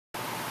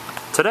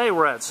Today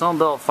we're at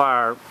Sunbelt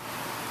Fire,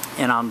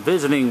 and I'm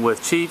visiting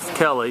with Chief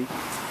Kelley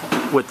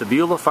with the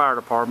Beulah Fire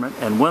Department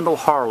and Wendell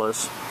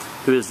Harless,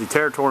 who is the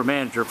Territory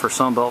Manager for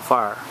Sunbelt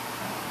Fire.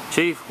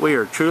 Chief, we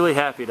are truly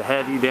happy to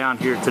have you down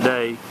here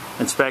today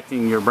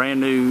inspecting your brand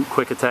new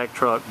quick attack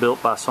truck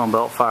built by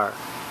Sunbelt Fire.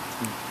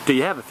 Do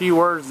you have a few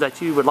words that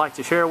you would like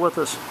to share with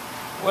us?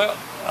 Well,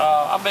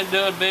 I've been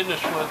doing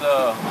business with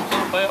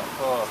Sunbelt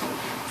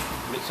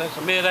since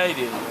the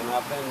mid-'80s, and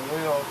I've been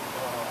real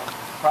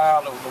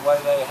proud of the way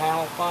they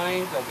handle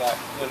things. They got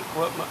good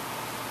equipment.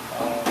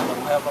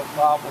 Don't have no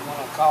problem when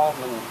I call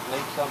them and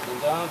need something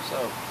done. So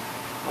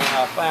when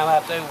I found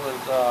out they was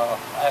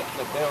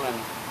actually building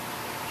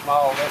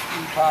small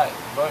rescue type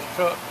brush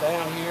trucks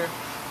down here,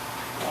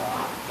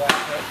 got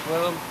in touch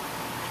with them.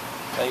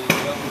 They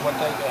showed me what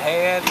they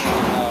had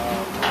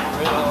and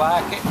really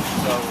like it.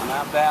 So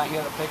I'm down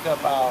here to pick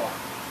up our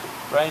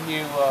brand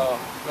new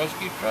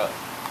rescue truck.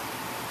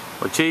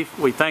 Well, Chief,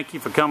 we thank you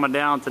for coming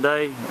down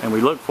today, and we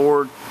look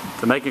forward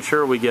to making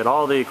sure we get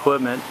all the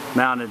equipment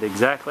mounted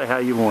exactly how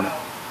you want it.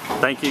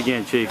 Thank you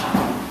again, Chief.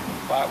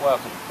 Quite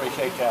welcome.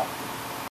 Appreciate y'all.